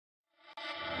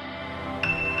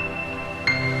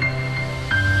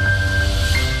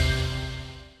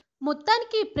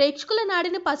మొత్తానికి ప్రేక్షకుల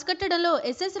నాడిని పసిగట్టడంలో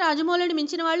ఎస్ఎస్ రాజమౌళిని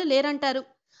మించిన వాళ్ళు లేరంటారు.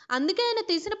 అందుకే ఆయన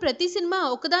తీసిన ప్రతి సినిమా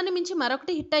ఒకదాన్ని మించి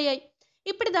మరొకటి హిట్ అయ్యాయి.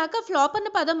 ఇప్పటిదాకా ఫ్లాప్ అన్న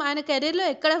పదం ఆయన కెరీర్లో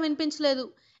ఎక్కడా వినిపించలేదు.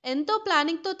 ఎంతో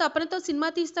ప్లానింగ్తో తపనతో సినిమా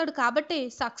తీస్తాడు కాబట్టే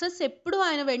సక్సెస్ ఎప్పుడూ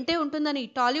ఆయన వెంటే ఉంటుందని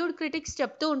టాలీవుడ్ క్రిటిక్స్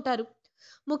చెప్తూ ఉంటారు.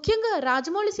 ముఖ్యంగా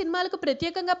రాజమౌళి సినిమాలకు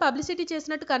ప్రత్యేకంగా పబ్లిసిటీ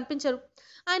చేసినట్టు కనిపించరు.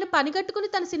 ఆయన పనిగట్టుకుని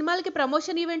తన సినిమాలకి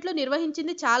ప్రమోషన్ ఈవెంట్లు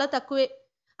నిర్వహించింది చాలా తక్కువే.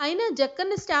 అయినా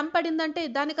జక్కన్న స్టాంప్ పడిందంటే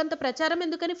దానికంత ప్రచారం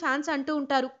ఎందుకని ఫ్యాన్స్ అంటూ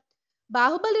ఉంటారు.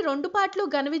 బాహుబలి 2 పార్ట్లు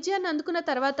ఘన విజయాన్ని అందుకున్న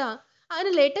తర్వాత ఆయన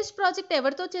లేటెస్ట్ ప్రాజెక్ట్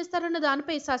ఎవరితో చేస్తారన్న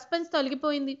దానిపై సస్పెన్స్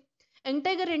తొలగిపోయింది. Young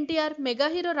tiger NTR, mega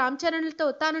hero Ram చరణ్లతో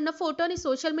తానున్న ఫోటోని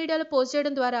సోషల్ మీడియాలో పోస్ట్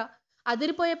చేయడం ద్వారా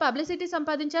అదిరిపోయే పబ్లిసిటీ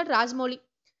సంపాదించాడు రాజమౌళి.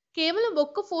 కేవలం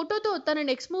ఒక్క ఫోటోతో తన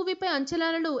నెక్స్ట్ మూవీపై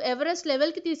అంచనాలను ఎవరెస్ట్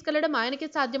లెవెల్కి తీసుకెళ్లడం ఆయనకే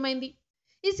సాధ్యమైంది.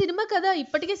 ఈ సినిమా కథ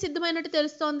ఇప్పటికే సిద్ధమైనట్టు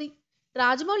తెలుస్తోంది.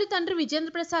 రాజమౌళి తండ్రి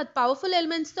విజేంద్ర ప్రసాద్ పవర్ఫుల్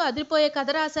ఎలిమెంట్స్తో అదిరిపోయే కథ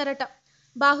రాశారట.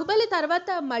 బాహుబలి తర్వాత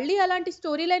మళ్ళీ అలాంటి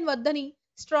స్టోరీ లైన్ వద్దని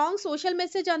స్ట్రాంగ్ సోషల్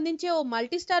మెసేజ్ అందించే ఓ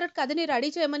మల్టీ స్టారర్ కథని రెడీ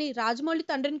చేయమని రాజమౌళి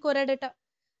తండ్రిని కోరాడట.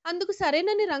 అందుకు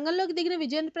సరేనని రంగంలోకి దిగిన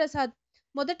విజేంద్ర ప్రసాద్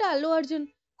మొదట అల్లు అర్జున్,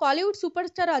 కాలీవుడ్ సూపర్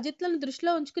స్టార్ అజిత్లను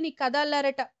దృష్టిలో ఉంచుకుని కథ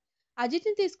అల్లారట.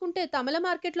 అజిత్ని తీసుకుంటే తమిళ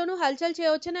మార్కెట్లోనూ హల్చల్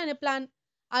చేయవచ్చని ఆయన ప్లాన్.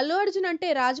 అల్లు అర్జున్ అంటే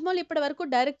రాజమౌళి ఇప్పటి వరకు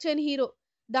డైరెక్ట్ చేయని హీరో.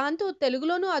 దాంతో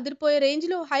తెలుగులోనూ అదిరిపోయే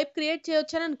రేంజ్లో హైప్ క్రియేట్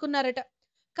చేయొచ్చని అనుకున్నారట.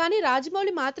 కానీ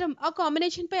రాజమౌళి మాత్రం ఆ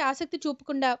కాంబినేషన్పై ఆసక్తి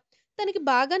చూపకుండా తనకి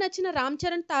బాగా నచ్చిన రామ్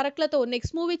చరణ్, తారక్లతో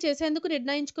నెక్స్ట్ మూవీ చేసేందుకు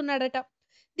నిర్ణయించుకున్నాడట.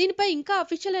 దీనిపై ఇంకా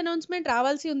అఫీషియల్ అనౌన్స్మెంట్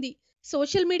రావాల్సి ఉంది.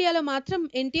 సోషల్ మీడియాలో మాత్రం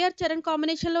ఎన్టీఆర్ చరణ్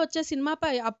కాంబినేషన్లో వచ్చే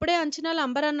సినిమాపై అప్పుడే అంచనాలు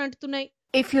అంబరాన్ని అంటున్నాయి.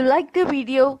 If you like the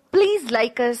video, please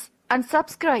like us and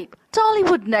subscribe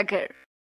Tollywood Nagar.